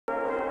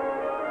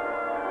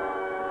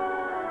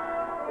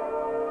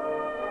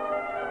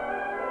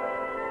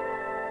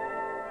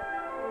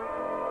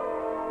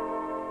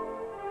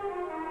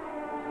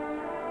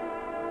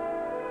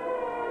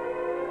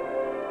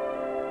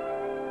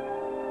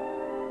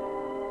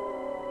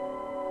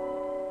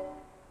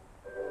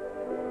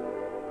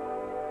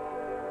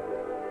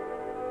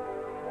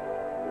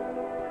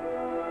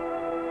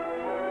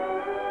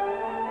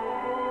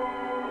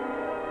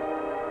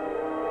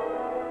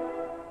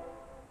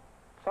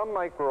Some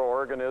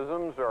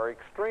microorganisms are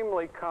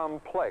extremely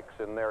complex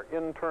in their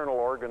internal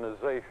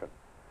organization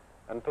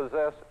and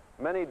possess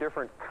many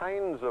different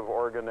kinds of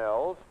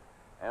organelles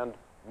and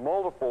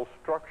multiple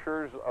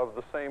structures of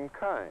the same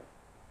kind.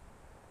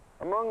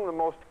 Among the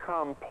most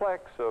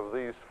complex of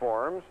these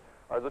forms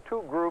are the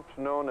two groups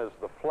known as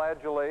the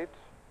flagellates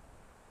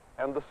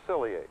and the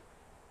ciliates,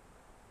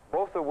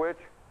 both of which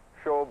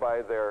show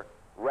by their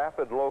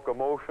rapid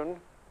locomotion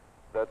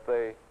that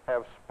they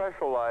have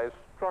specialized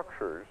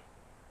structures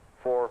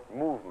for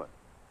movement.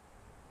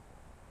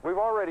 We've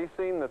already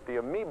seen that the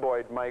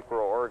amoeboid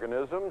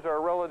microorganisms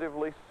are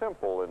relatively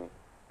simple in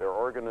their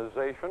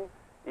organization,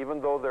 even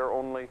though they're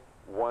only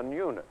one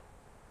unit.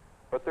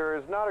 But there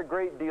is not a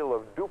great deal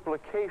of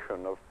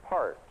duplication of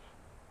parts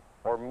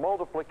or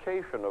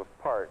multiplication of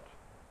parts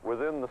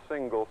within the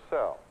single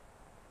cell.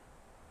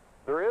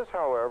 There is,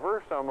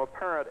 however, some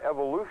apparent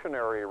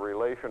evolutionary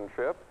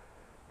relationship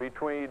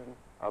between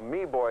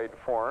amoeboid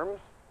forms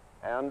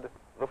and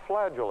the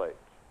flagellates,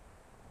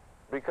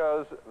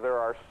 because there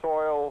are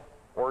soil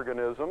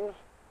organisms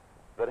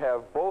that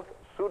have both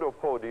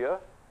pseudopodia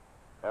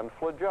and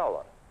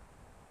flagella.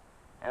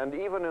 And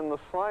even in the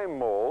slime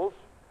molds,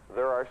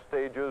 there are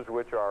stages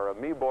which are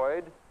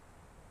amoeboid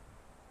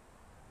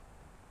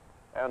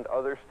and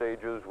other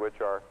stages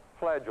which are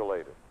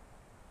flagellated.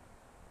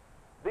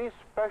 These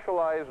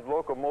specialized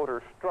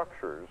locomotor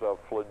structures of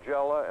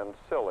flagella and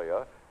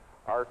cilia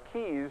are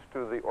keys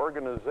to the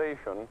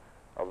organization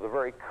of the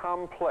very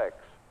complex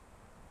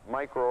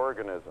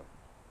microorganism.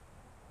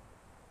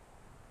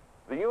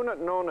 The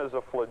unit known as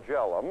a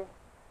flagellum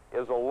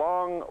is a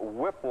long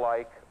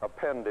whip-like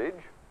appendage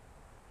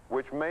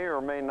which may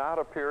or may not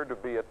appear to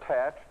be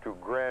attached to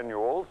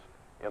granules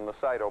in the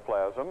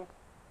cytoplasm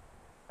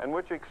and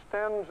which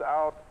extends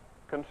out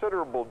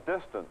considerable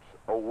distance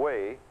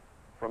away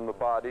from the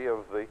body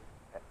of the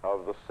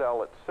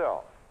cell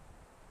itself.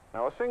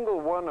 Now, a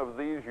single one of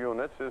these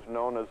units is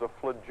known as a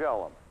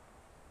flagellum.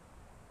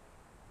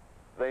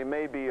 They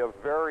may be of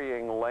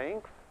varying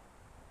length.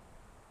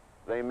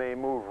 They may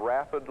move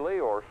rapidly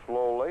or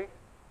slowly.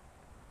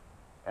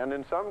 And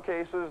in some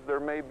cases, there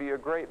may be a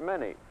great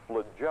many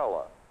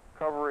flagella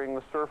covering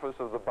the surface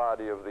of the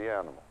body of the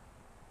animal.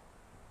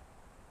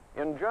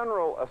 In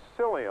general, a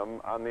cilium,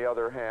 on the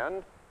other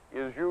hand,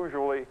 is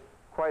usually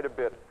quite a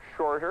bit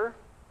shorter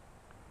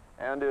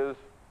and is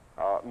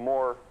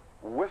more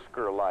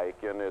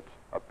whisker-like in its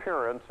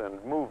appearance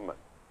and movement.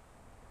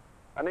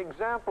 An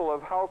example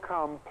of how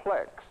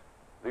complex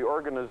the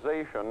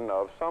organization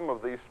of some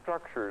of these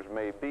structures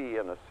may be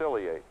in a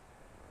ciliate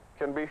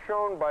can be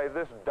shown by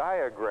this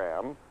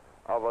diagram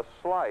of a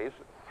slice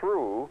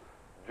through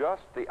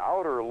just the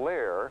outer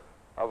layer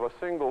of a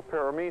single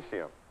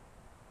paramecium.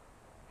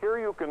 Here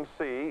you can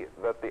see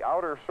that the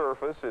outer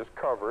surface is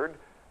covered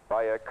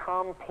by a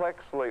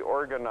complexly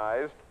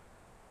organized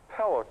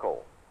pellicle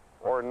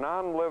or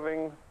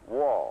non-living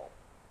wall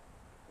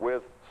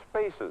with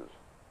spaces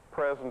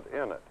present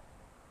in it,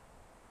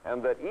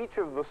 and that each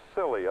of the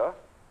cilia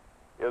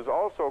is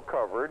also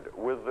covered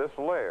with this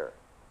layer.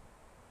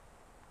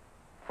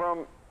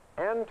 From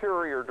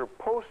anterior to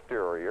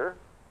posterior,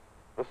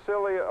 the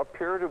cilia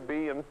appear to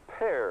be in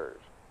pairs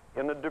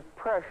in a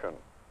depression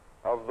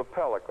of the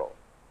pellicle.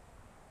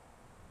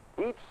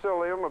 Each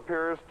cilium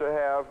appears to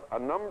have a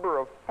number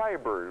of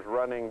fibers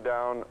running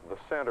down the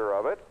center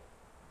of it,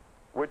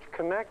 which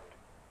connect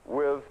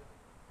with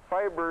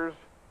fibers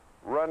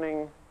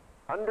running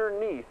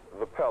underneath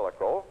the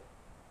pellicle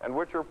and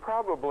which are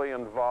probably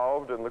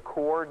involved in the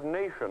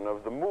coordination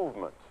of the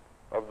movements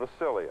of the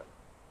cilia.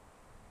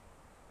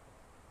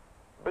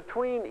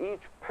 Between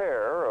each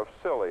pair of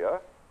cilia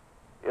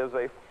is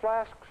a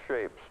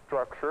flask-shaped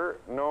structure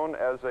known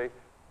as a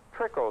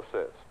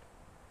trichocyst.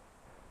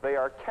 They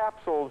are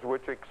capsules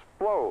which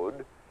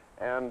explode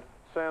and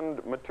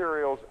send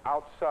materials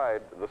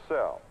outside the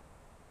cell.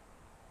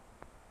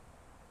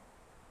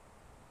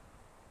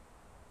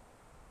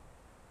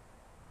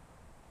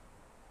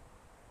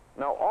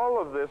 Now, all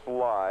of this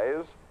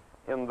lies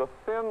in the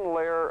thin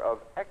layer of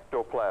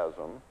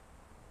ectoplasm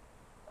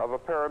of a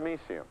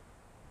paramecium.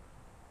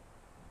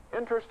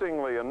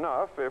 Interestingly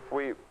enough, if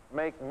we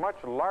make much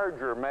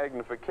larger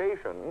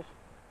magnifications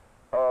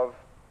of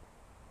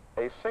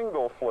a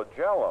single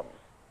flagellum,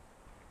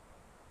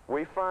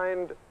 we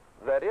find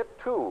that it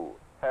too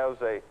has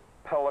a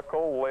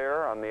pellicle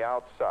layer on the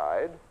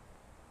outside,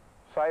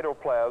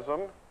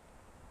 cytoplasm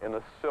in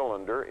a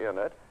cylinder in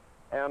it,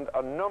 and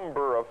a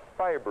number of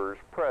fibers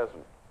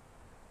present,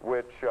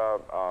 which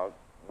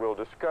we'll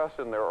discuss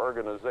in their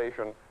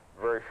organization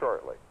very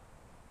shortly.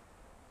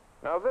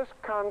 Now, this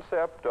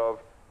concept of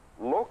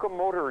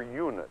locomotor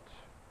units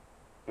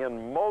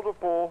in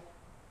multiple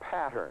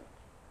patterns,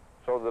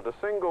 so that a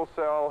single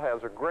cell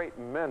has a great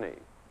many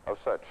of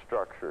such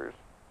structures,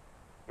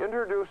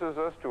 introduces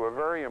us to a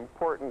very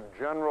important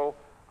general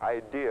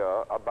idea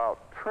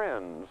about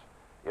trends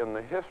in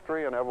the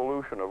history and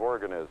evolution of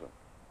organisms.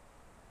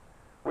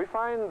 We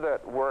find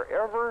that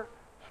wherever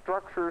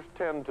structures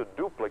tend to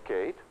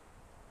duplicate,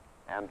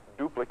 and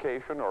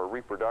duplication or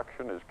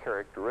reproduction is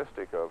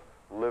characteristic of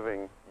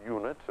living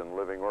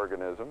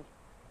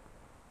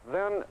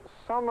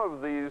some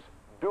of these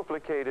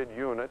duplicated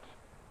units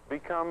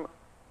become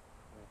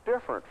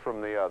different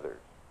from the others.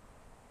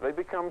 They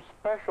become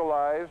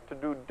specialized to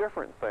do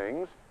different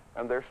things,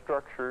 and their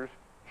structures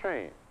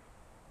change.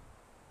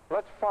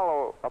 Let's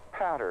follow a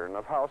pattern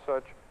of how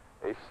such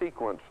a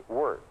sequence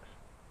works.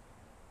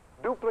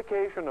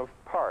 Duplication of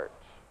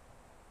parts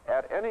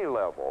at any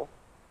level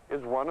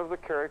is one of the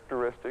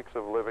characteristics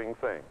of living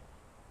things.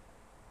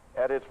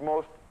 At its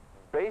most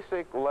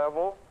basic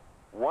level,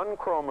 one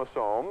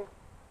chromosome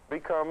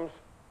becomes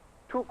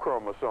two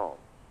chromosomes,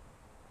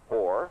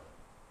 or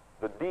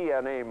the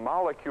DNA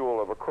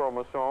molecule of a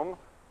chromosome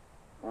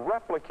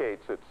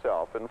replicates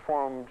itself and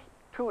forms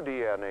two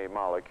DNA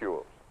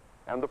molecules,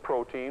 and the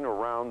protein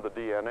around the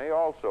DNA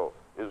also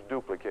is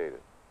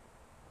duplicated.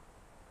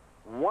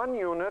 One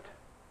unit,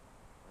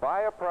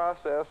 by a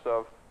process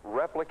of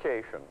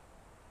replication,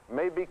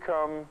 may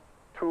become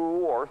two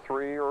or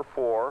three or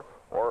four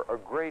or a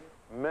great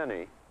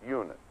many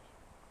units.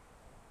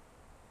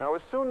 Now,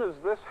 as soon as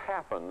this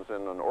happens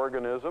in an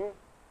organism,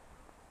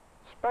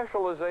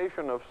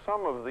 specialization of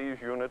some of these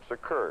units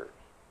occurs,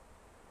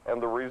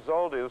 and the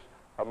result is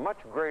a much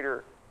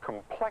greater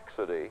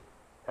complexity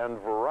and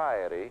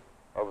variety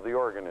of the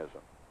organism.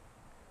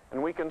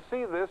 And we can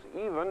see this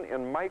even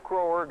in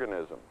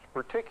microorganisms,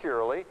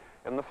 particularly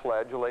in the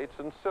flagellates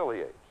and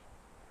ciliates,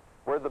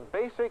 where the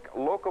basic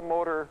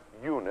locomotor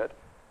unit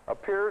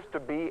appears to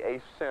be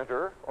a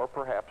center or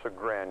perhaps a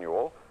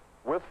granule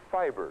with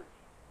fibers.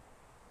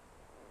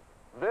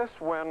 This,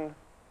 when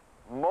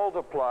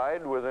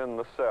multiplied within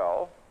the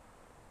cell,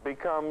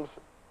 becomes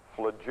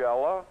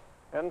flagella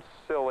and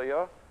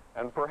cilia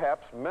and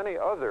perhaps many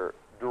other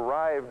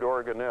derived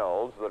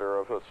organelles that are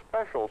of a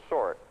special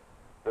sort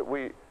that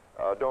we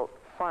don't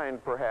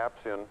find perhaps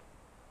in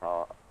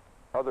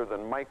other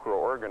than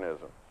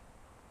microorganisms.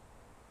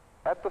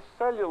 At the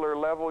cellular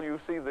level, you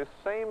see this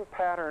same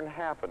pattern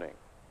happening.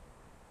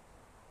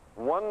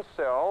 One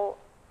cell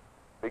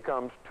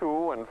becomes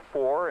two and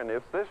four, and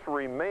if this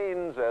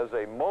remains as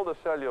a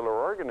multicellular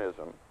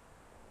organism,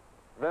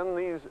 then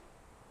these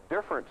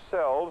different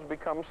cells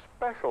become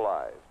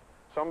specialized.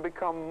 Some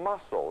become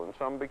muscle, and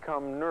some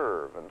become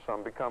nerve, and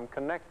some become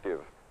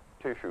connective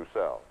tissue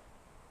cells.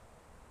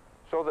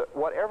 So that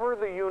whatever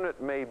the unit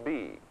may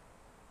be,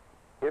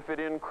 if it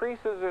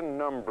increases in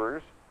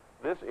numbers,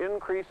 this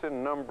increase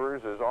in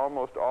numbers is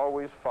almost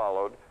always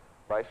followed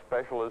by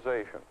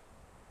specialization.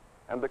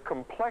 And the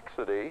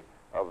complexity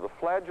of the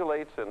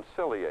flagellates and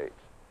ciliates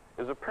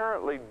is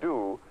apparently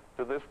due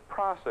to this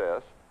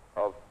process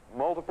of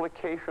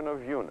multiplication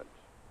of units.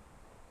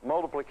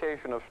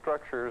 Multiplication of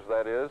structures,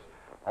 that is,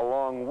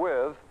 along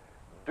with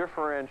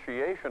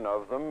differentiation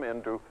of them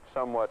into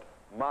somewhat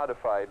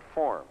modified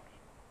forms.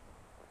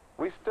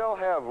 We still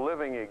have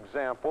living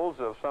examples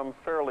of some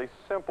fairly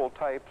simple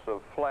types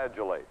of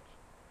flagellates.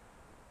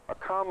 A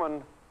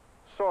common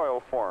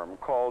soil form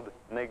called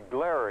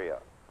Naegleria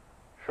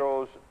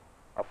shows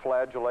a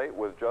flagellate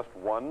with just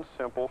one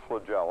simple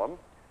flagellum,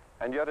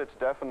 and yet it's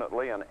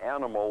definitely an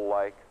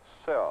animal-like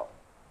cell.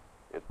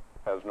 It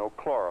has no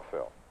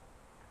chlorophyll.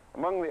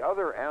 Among the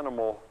other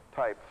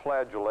animal-type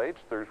flagellates,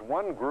 there's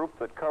one group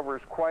that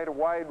covers quite a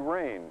wide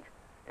range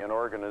in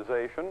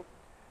organization,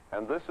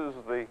 and this is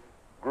the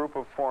group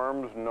of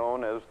forms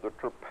known as the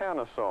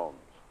trypanosomes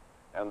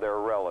and their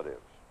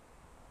relatives.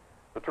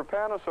 The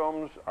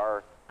trypanosomes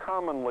are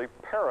commonly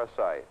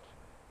parasites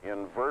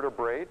in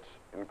vertebrates,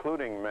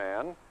 including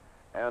man,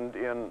 and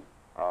in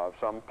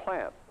some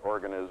plant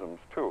organisms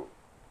too,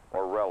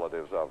 or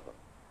relatives of them.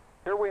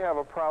 Here we have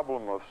a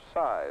problem of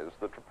size.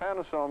 The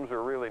trypanosomes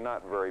are really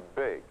not very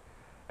big.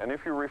 And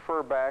if you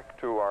refer back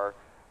to our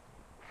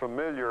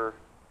familiar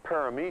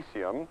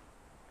paramecium,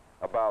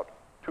 about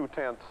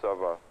 0.2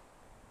 of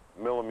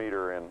a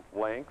millimeter in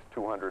length,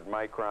 200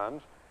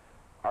 microns,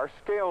 our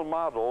scale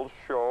models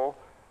show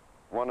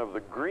one of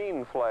the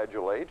green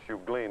flagellates,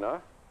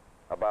 Euglena,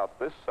 about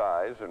this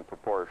size in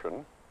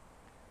proportion,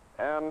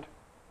 and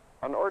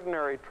an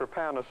ordinary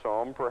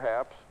trypanosome,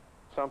 perhaps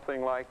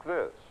something like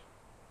this.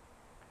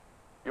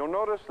 You'll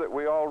notice that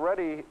we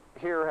already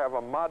here have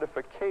a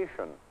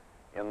modification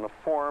in the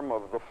form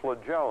of the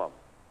flagellum.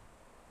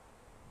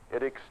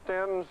 It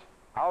extends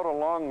out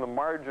along the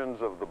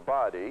margins of the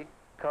body,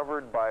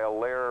 covered by a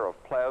layer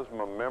of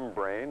plasma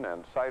membrane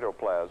and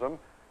cytoplasm,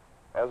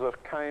 as a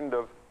kind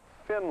of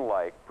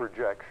fin-like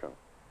projection.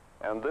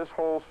 And this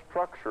whole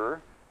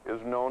structure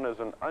is known as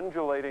an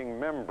undulating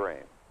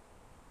membrane.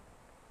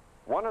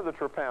 One of the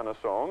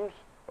trypanosomes,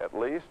 at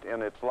least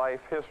in its life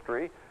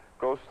history,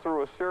 goes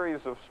through a series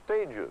of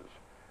stages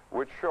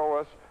which show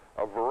us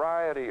a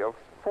variety of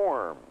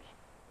forms,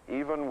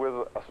 even with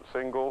a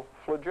single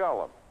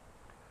flagellum.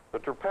 The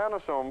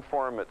trypanosome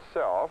form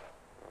itself,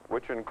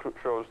 which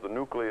shows the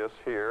nucleus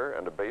here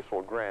and a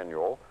basal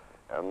granule,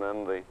 and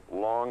then the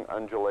long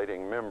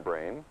undulating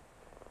membrane,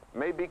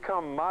 may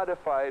become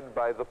modified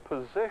by the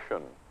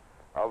position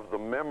of the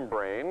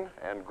membrane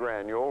and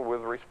granule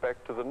with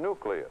respect to the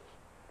nucleus.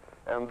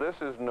 And this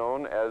is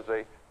known as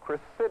a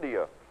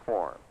Crithidia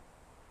form.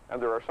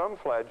 And there are some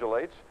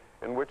flagellates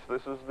in which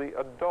this is the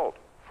adult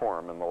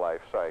form in the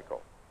life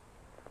cycle.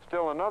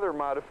 Still another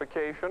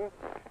modification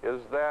is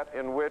that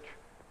in which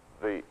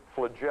the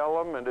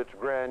flagellum and its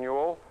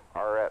granule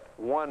are at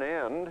one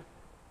end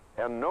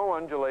and no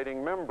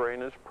undulating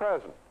membrane is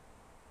present.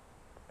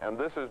 And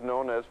this is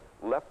known as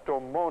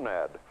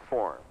leptomonad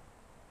form.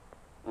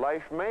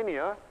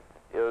 Leishmania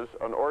is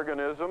an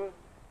organism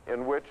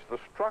in which the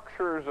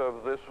structures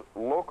of this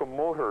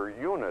locomotor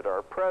unit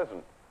are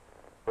present,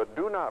 but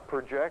do not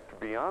project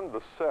beyond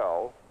the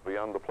cell,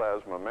 beyond the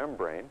plasma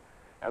membrane,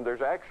 and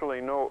there's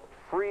actually no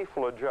free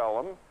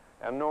flagellum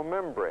and no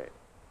membrane.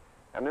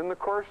 And in the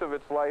course of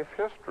its life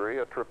history,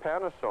 a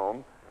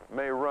trypanosome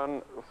may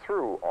run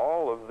through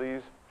all of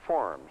these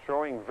forms,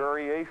 showing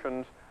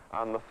variations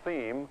on the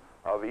theme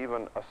of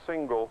even a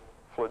single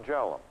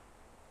flagellum.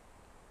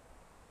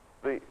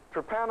 The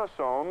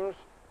trypanosomes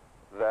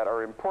that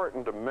are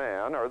important to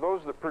man are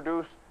those that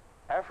produce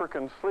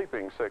African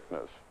sleeping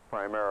sickness,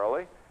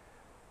 primarily,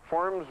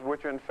 forms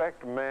which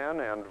infect man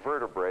and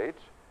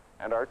vertebrates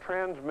and are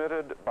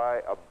transmitted by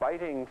a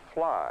biting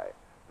fly,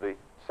 the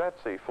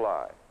tsetse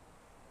fly.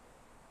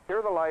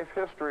 Here the life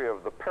history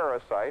of the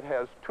parasite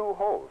has two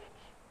hosts.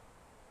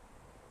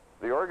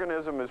 The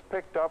organism is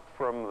picked up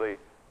from the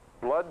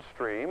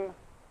bloodstream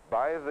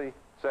by the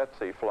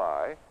tsetse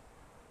fly,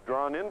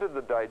 drawn into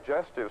the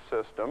digestive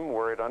system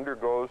where it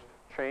undergoes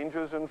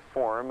changes in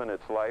form in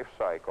its life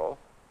cycle,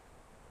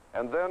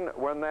 and then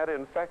when that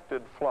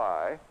infected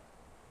fly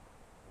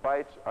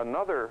bites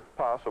another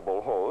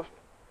possible host,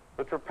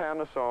 the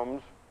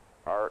trypanosomes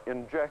are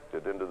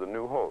injected into the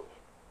new host.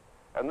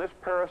 And this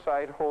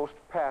parasite host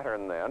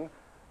pattern then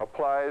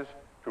applies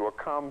to a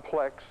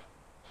complex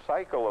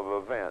cycle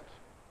of events,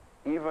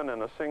 even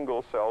in a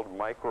single-celled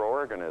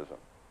microorganism.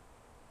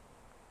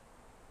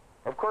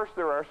 Of course,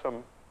 there are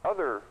some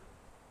other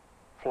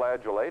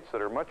flagellates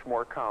that are much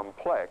more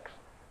complex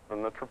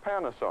than the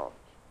trypanosomes.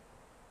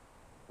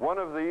 One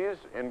of these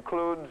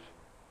includes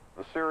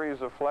the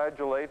series of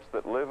flagellates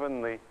that live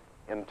in the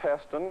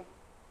intestine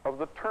of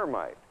the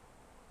termite.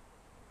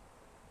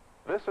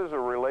 This is a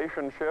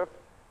relationship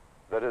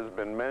that has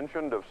been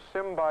mentioned of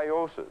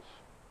symbiosis,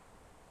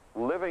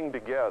 living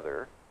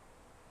together,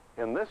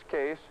 in this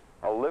case,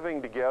 a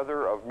living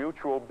together of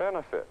mutual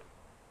benefit.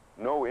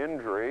 No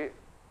injury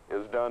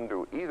is done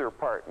to either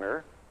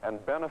partner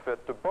and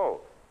benefit to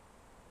both.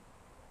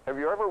 Have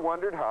you ever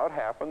wondered how it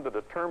happened that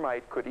a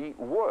termite could eat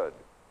wood?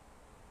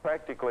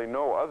 Practically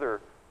no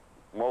other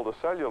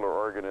multicellular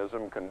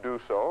organism can do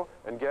so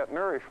and get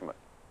nourishment.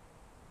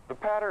 The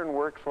pattern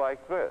works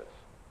like this.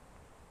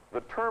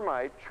 The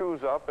termite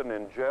chews up and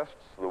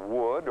ingests the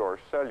wood or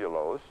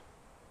cellulose.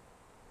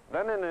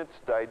 Then in its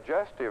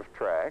digestive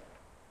tract,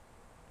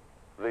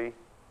 the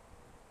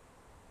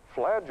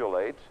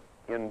flagellates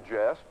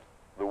ingest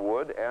the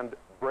wood and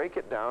break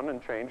it down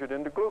and change it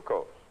into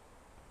glucose.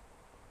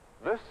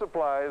 This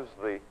supplies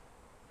the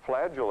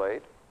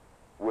flagellate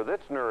with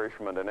its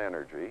nourishment and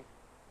energy,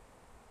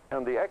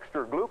 and the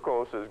extra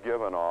glucose is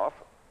given off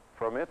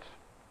from its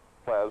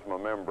plasma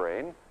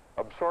membrane,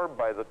 absorbed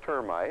by the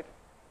termite,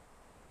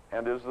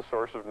 and is the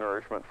source of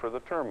nourishment for the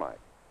termite.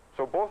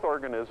 So both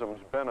organisms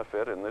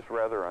benefit in this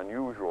rather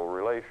unusual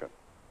relation.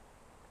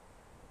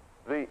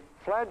 The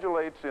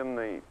flagellates in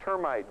the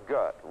termite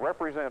gut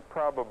represent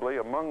probably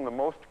among the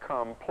most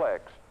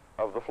complex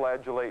of the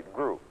flagellate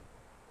group,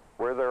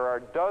 where there are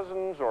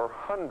dozens or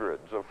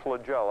hundreds of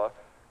flagella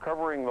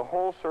covering the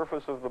whole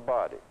surface of the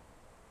body.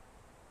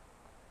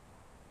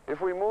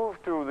 If we move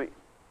to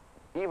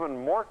the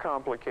even more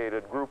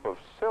complicated group of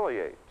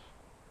ciliates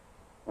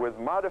with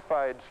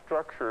modified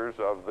structures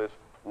of this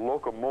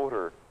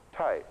locomotor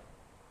type,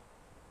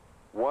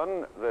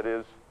 one that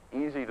is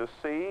easy to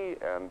see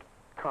and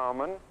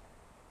common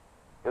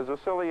is a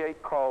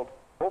ciliate called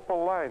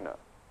opalina,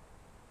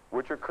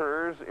 which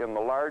occurs in the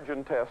large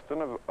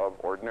intestine of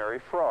ordinary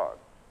frogs.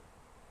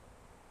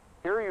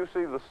 Here you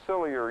see the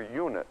ciliar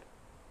unit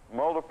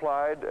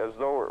multiplied as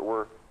though it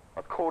were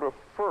a coat of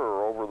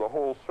fur over the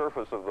whole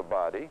surface of the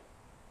body.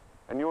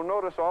 And you'll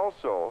notice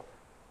also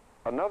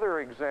another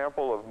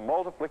example of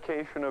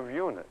multiplication of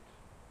units.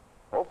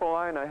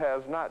 Opalina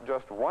has not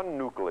just one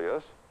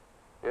nucleus,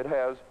 it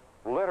has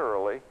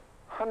literally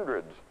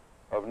hundreds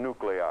of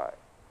nuclei.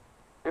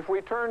 If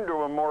we turn to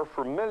a more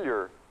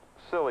familiar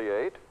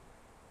ciliate,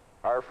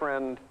 our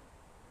friend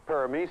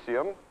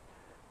Paramecium,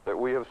 that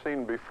we have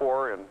seen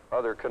before in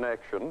other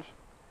connections,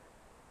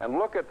 and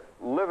look at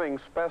living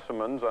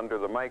specimens under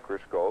the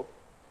microscope,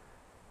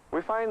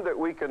 we find that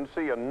we can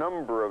see a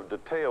number of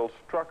detailed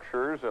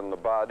structures in the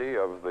body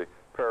of the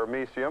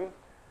Paramecium,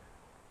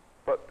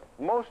 but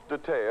most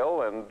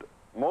detail and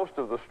most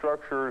of the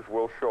structures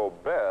will show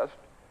best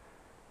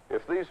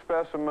if these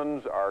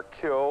specimens are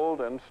killed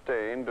and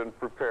stained and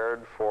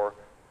prepared for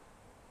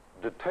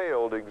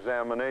detailed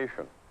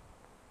examination.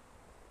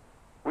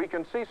 We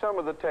can see some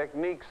of the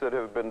techniques that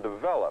have been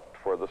developed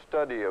for the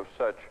study of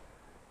such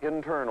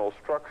internal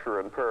structure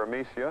in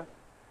Paramecia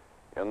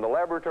in the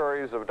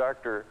laboratories of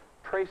Dr.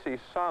 Tracy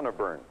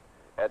Sonneborn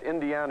at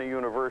Indiana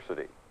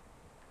University,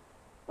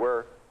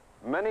 where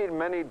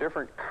many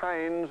different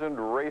kinds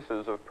and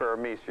races of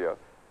paramecia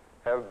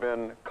have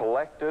been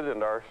collected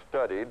and are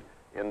studied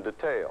in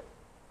detail.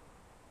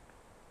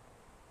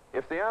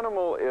 If the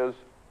animal is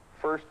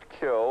first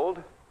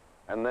killed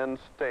and then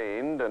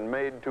stained and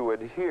made to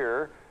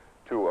adhere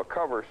to a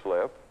cover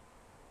slip,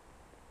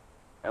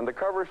 and the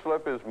cover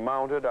slip is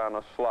mounted on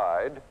a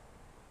slide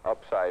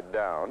upside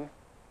down,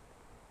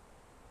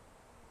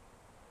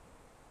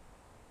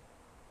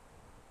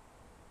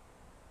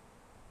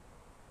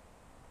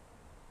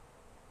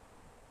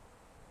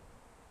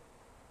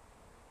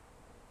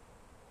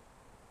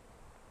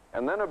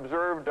 and then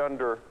observed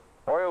under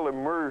oil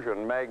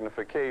immersion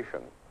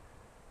magnification,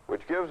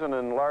 which gives an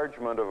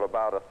enlargement of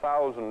about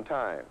 1,000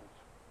 times,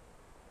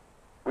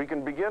 we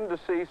can begin to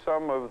see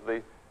some of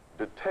the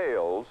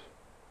details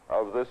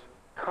of this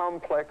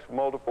complex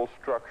multiple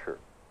structure.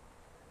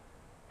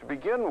 To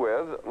begin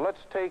with,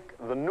 let's take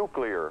the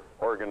nuclear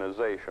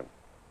organization.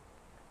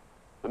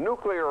 The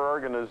nuclear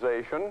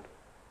organization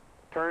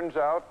turns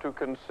out to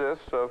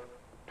consist of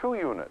two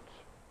units,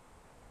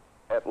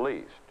 at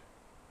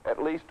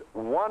least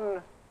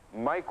one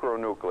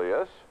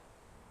micronucleus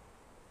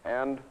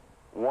and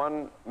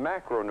one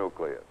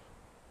macronucleus.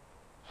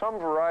 Some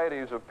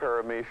varieties of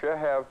paramecia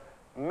have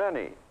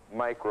many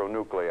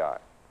micronuclei.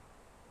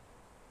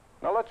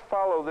 Now let's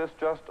follow this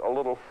just a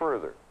little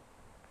further.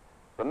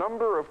 The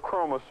number of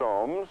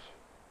chromosomes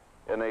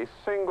in a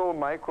single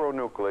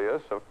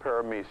micronucleus of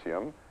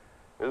paramecium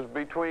is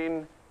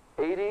between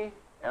 80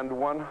 and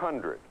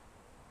 100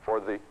 for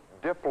the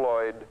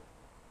diploid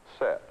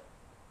set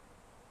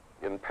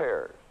in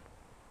pairs,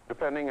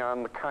 depending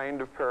on the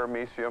kind of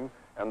paramecium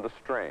and the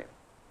strain.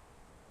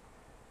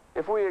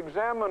 If we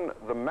examine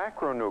the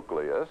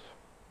macronucleus,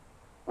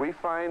 we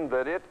find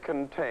that it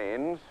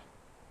contains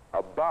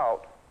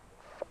about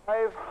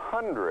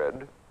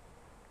 500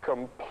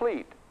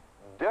 complete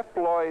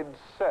diploid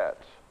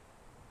sets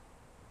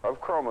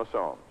of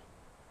chromosomes.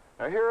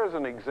 Now here is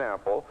an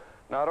example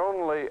not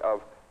only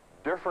of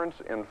difference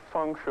in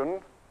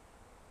function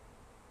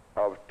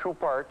of two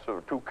parts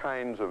of two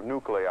kinds of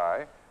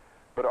nuclei,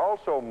 but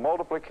also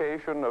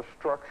multiplication of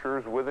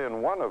structures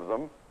within one of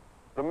them,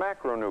 the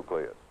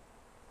macronucleus.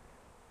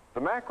 The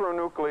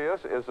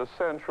macronucleus is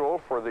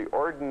essential for the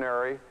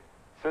ordinary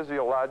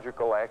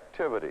physiological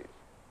activities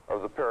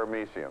of the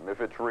paramecium.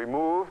 If it's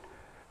removed,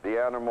 the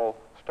animal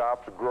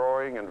stops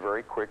growing and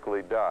very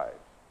quickly dies.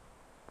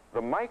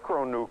 The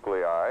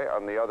micronuclei,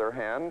 on the other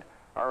hand,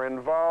 are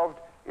involved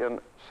in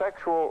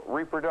sexual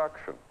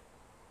reproduction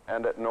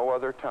and at no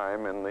other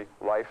time in the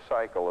life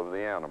cycle of the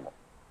animal.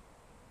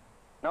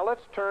 Now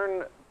let's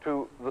turn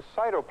to the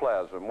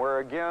cytoplasm, where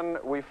again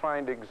we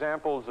find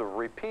examples of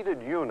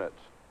repeated units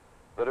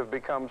that have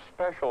become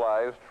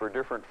specialized for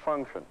different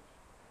functions.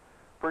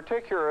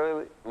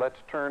 Particularly, let's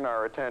turn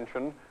our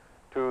attention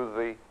to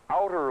the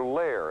outer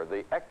layer,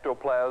 the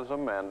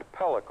ectoplasm and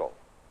pellicle.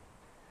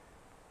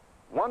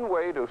 One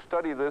way to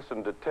study this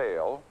in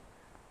detail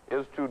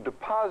is to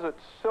deposit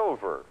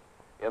silver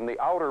in the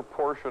outer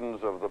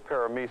portions of the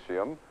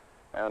paramecium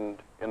and,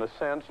 in a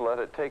sense, let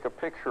it take a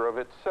picture of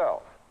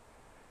itself.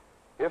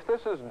 If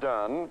this is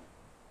done,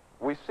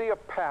 we see a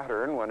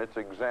pattern when it's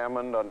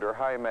examined under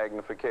high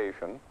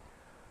magnification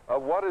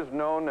of what is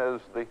known as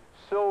the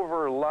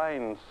silver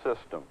line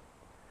system,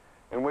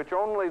 in which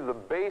only the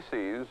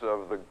bases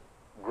of the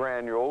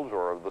granules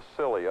or of the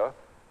cilia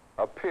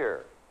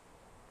appear.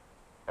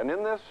 And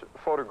in this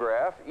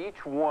photograph,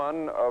 each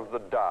one of the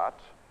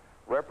dots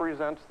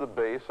represents the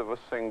base of a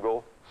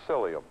single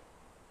cilium.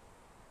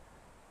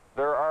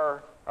 There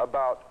are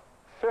about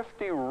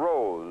 50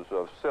 rows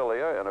of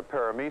cilia in a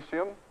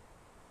paramecium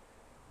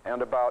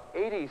and about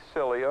 80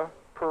 cilia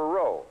per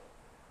row,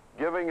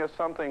 giving us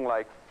something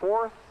like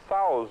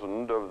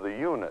 4,000 of the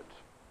units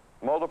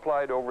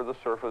multiplied over the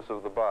surface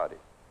of the body.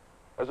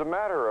 As a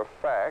matter of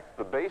fact,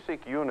 the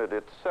basic unit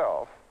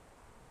itself,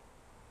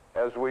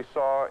 as we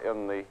saw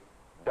in the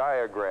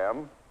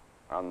diagram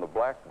on the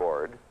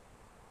blackboard,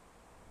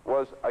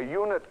 was a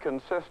unit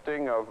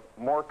consisting of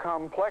more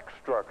complex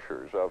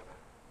structures of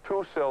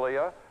two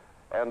cilia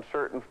and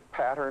certain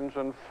patterns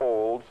and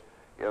folds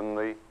in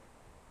the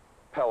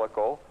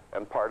pellicle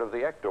and part of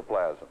the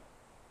ectoplasm.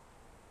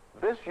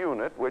 This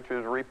unit, which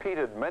is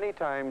repeated many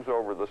times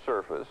over the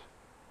surface,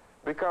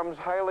 becomes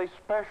highly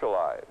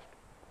specialized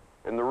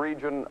in the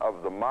region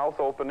of the mouth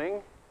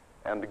opening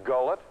and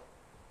gullet.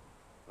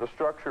 The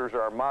structures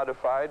are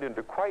modified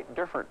into quite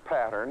different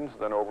patterns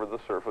than over the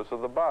surface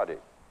of the body.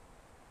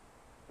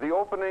 The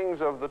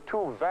openings of the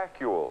two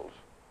vacuoles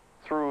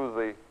through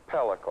the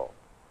pellicle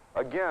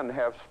again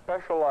have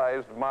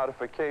specialized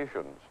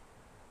modifications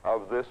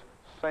of this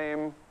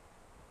same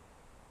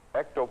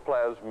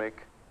ectoplasmic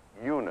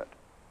unit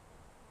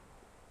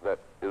that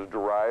is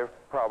derived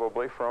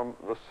probably from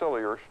the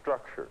ciliar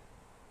structure.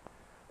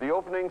 The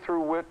opening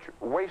through which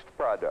waste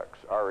products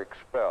are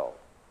expelled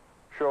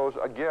shows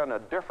again a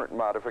different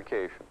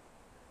modification,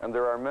 and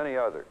there are many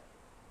others.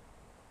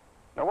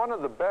 Now, one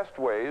of the best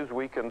ways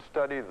we can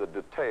study the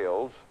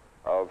details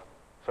of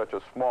such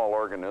a small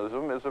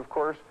organism is, of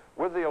course,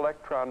 with the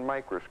electron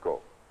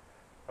microscope.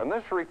 And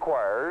this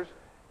requires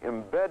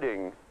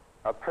embedding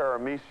a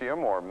paramecium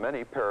or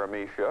many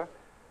paramecia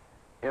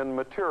in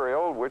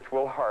material which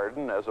will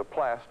harden as a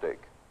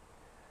plastic,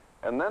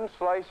 and then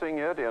slicing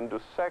it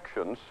into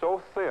sections so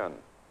thin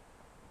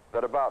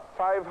that about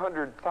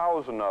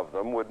 500,000 of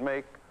them would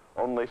make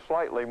only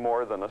slightly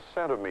more than a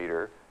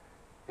centimeter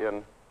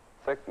in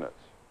thickness.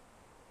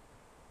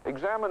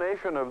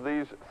 Examination of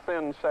these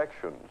thin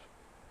sections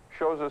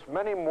shows us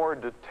many more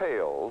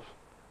details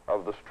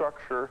of the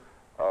structure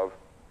of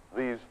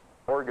these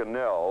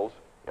organelles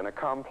in a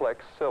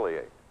complex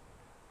ciliate.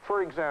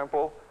 For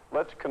example,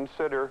 let's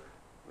consider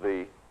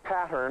the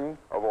pattern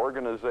of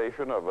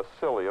organization of a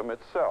cilium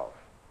itself.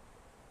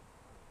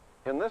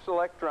 In this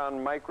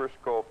electron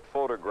microscope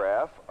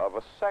photograph of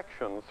a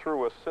section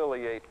through a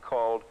ciliate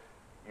called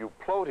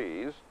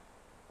euplotes,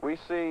 we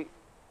see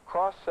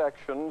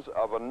cross-sections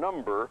of a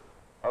number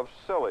of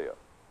cilia.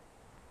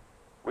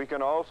 We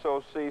can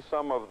also see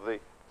some of the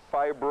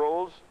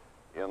fibrils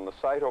in the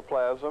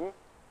cytoplasm,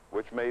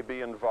 which may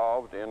be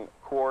involved in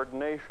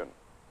coordination,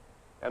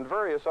 and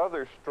various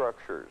other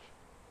structures,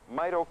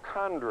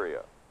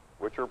 mitochondria,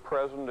 which are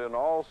present in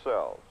all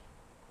cells.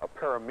 A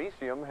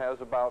paramecium has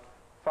about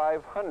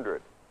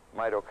 500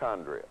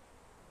 mitochondria.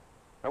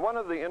 Now, one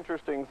of the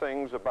interesting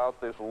things about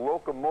this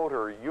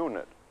locomotor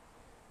unit,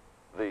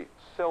 the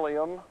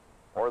cilium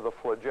or the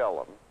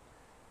flagellum,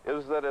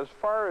 is that as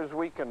far as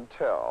we can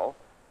tell,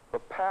 the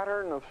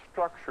pattern of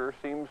structure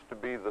seems to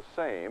be the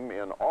same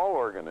in all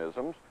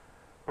organisms,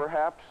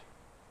 perhaps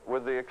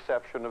with the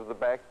exception of the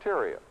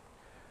bacteria.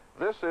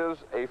 This is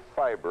a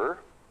fiber,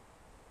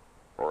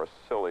 or a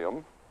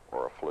cilium,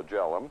 or a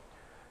flagellum,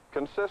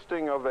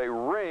 consisting of a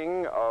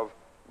ring of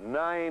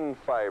 9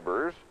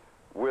 fibers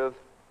with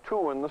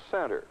 2 in the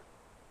center.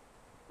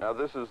 Now,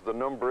 this is the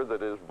number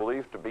that is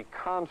believed to be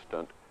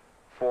constant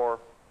for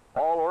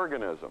all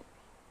organisms.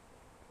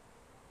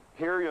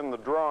 Here in the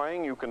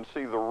drawing, you can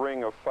see the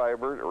ring of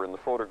fibers, or in the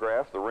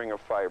photograph, the ring of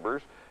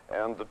fibers,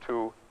 and the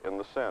 2 in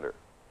the center.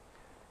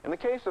 In the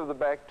case of the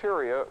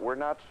bacteria, we're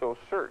not so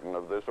certain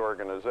of this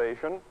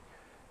organization.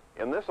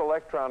 In this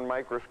electron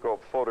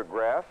microscope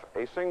photograph,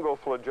 a single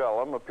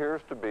flagellum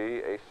appears to be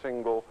a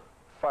single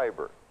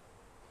fiber.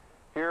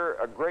 Here,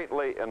 a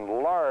greatly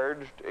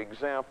enlarged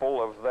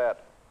example of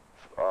that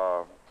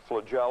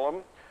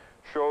flagellum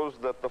shows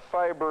that the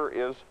fiber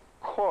is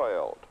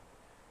coiled.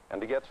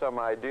 And to get some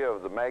idea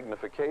of the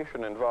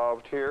magnification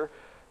involved here,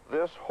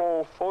 this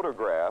whole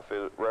photograph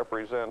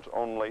represents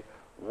only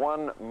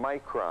 1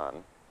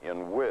 micron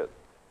in width.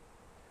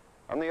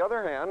 On the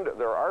other hand,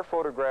 there are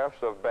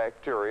photographs of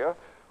bacteria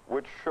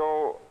which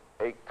show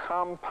a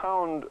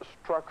compound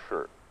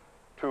structure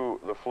to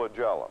the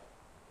flagellum.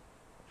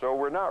 So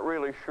we're not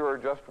really sure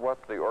just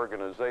what the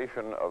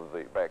organization of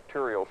the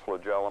bacterial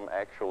flagellum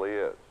actually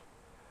is.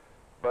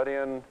 But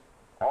in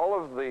all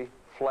of the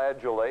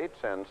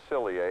flagellates and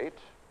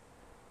ciliates,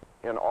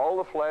 in all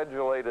the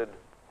flagellated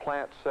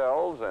plant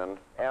cells and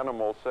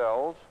animal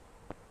cells,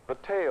 the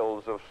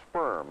tails of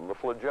sperm, the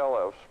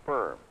flagella of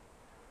sperm,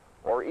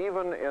 or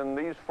even in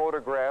these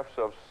photographs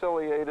of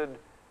ciliated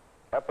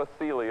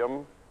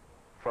epithelium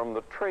from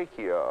the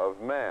trachea of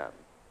man,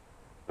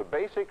 the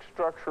basic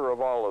structure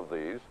of all of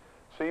these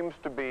seems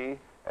to be,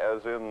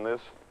 as in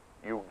this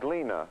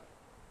euglena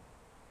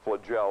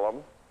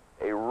flagellum,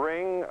 a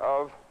ring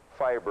of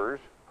fibers,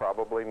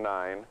 probably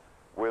 9,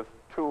 with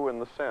 2 in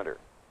the center.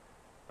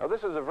 Now,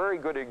 this is a very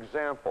good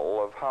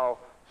example of how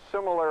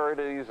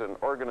similarities in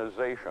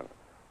organization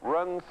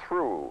run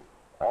through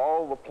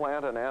all the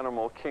plant and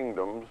animal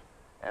kingdoms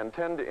and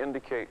tend to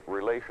indicate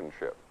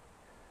relationship.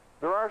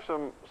 There are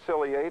some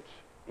ciliates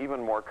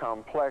even more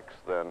complex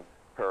than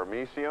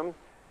paramecium.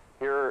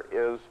 Here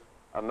is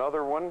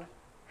another one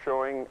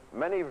showing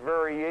many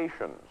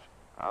variations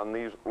on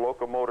these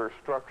locomotor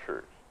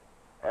structures,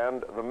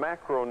 and the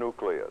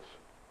macronucleus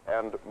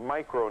and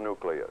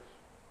micronucleus.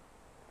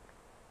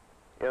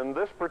 In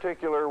this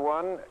particular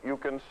one, you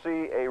can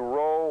see a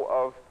row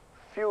of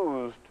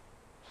fused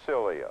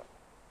cilia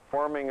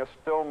forming a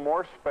still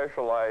more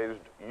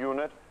specialized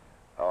unit,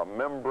 a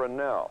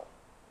membranelle.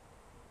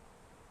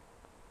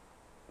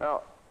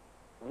 Now,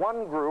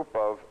 one group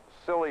of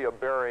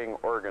cilia-bearing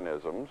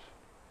organisms,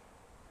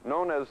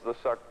 known as the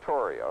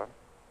Suctoria,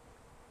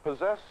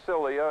 possess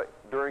cilia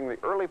during the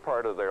early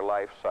part of their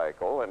life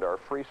cycle and are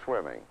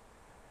free-swimming,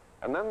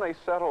 and then they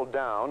settle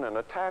down and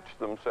attach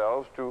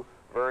themselves to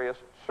various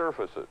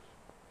surfaces.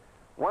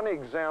 One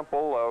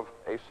example of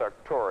a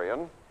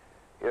Suctorian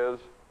is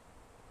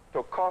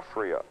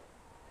Tocophria.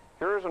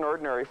 Here is an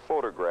ordinary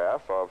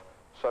photograph of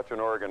such an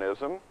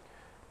organism,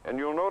 and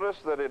you'll notice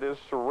that it is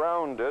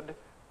surrounded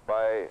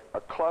by a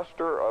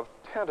cluster of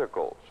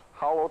tentacles,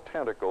 hollow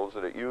tentacles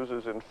that it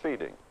uses in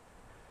feeding.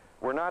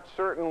 We're not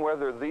certain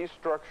whether these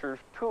structures,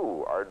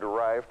 too, are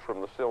derived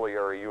from the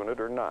ciliary unit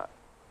or not.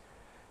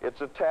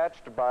 It's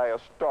attached by a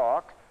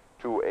stalk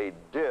to a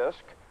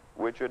disc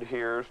which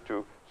adheres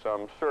to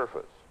some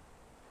surface.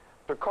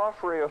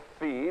 Tocophria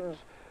feeds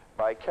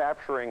by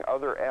capturing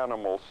other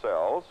animal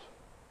cells,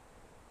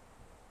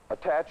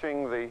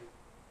 attaching the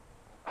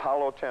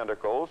hollow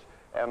tentacles,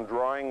 and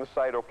drawing the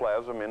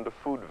cytoplasm into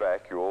food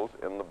vacuoles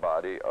in the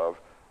body of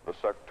the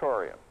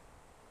suctorian.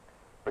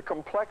 The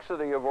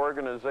complexity of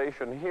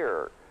organization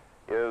here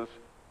is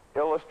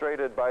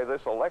illustrated by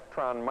this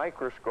electron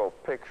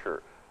microscope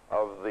picture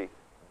of the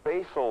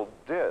basal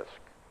disc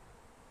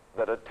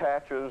that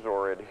attaches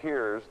or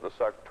adheres the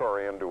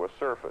suctorian to a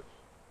surface,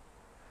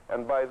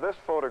 and by this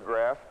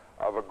photograph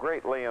of a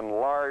greatly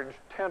enlarged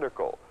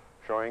tentacle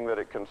showing that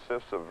it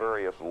consists of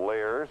various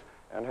layers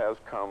and has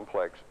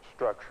complex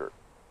structure.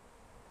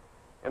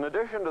 In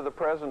addition to the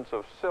presence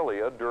of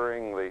cilia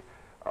during the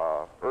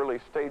early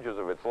stages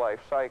of its life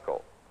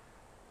cycle,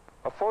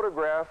 a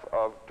photograph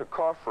of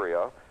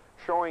Teucophoria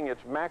showing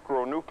its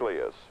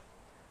macronucleus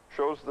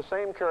shows the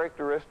same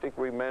characteristic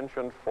we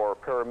mentioned for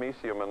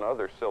paramecium and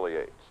other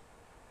ciliates.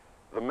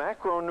 The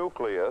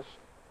macronucleus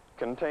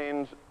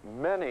contains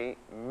many,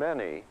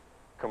 many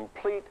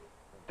complete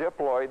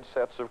diploid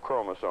sets of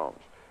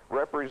chromosomes,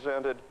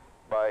 represented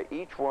by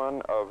each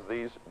one of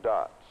these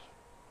dots.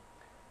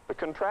 The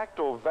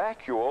contractile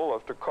vacuole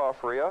of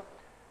Teucophoria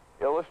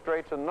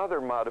illustrates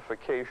another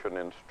modification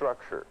in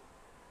structure,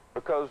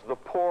 because the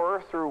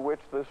pore through which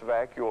this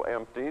vacuole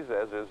empties,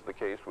 as is the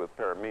case with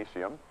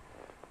paramecium,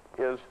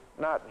 is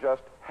not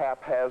just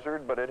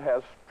haphazard, but it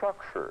has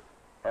structure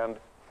and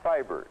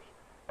fibers.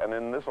 And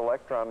in this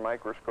electron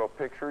microscope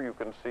picture, you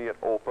can see it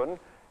open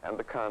and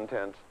the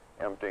contents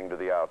emptying to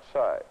the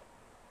outside.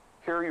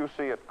 Here you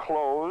see it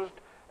closed,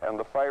 and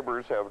the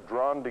fibers have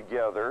drawn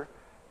together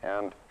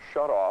and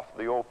shut off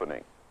the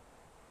opening.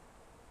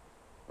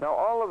 Now,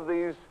 all of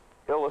these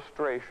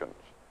illustrations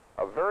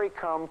of very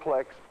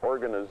complex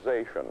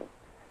organization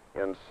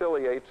in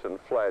ciliates and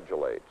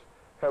flagellates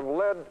have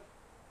led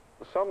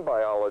some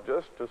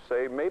biologists to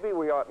say maybe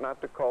we ought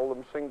not to call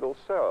them single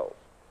cells.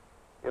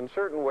 In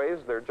certain ways,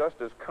 they're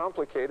just as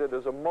complicated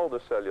as a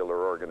multicellular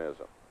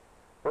organism.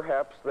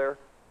 Perhaps they're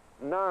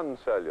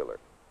non-cellular.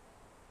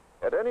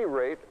 At any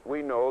rate,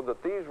 we know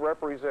that these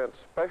represent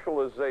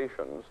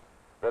specializations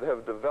that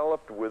have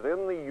developed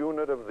within the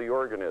unit of the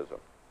organism.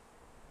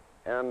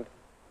 And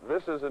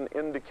this is an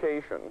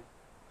indication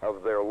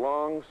of their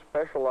long,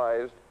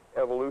 specialized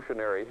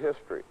evolutionary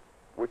history,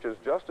 which is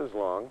just as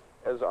long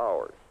as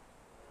ours.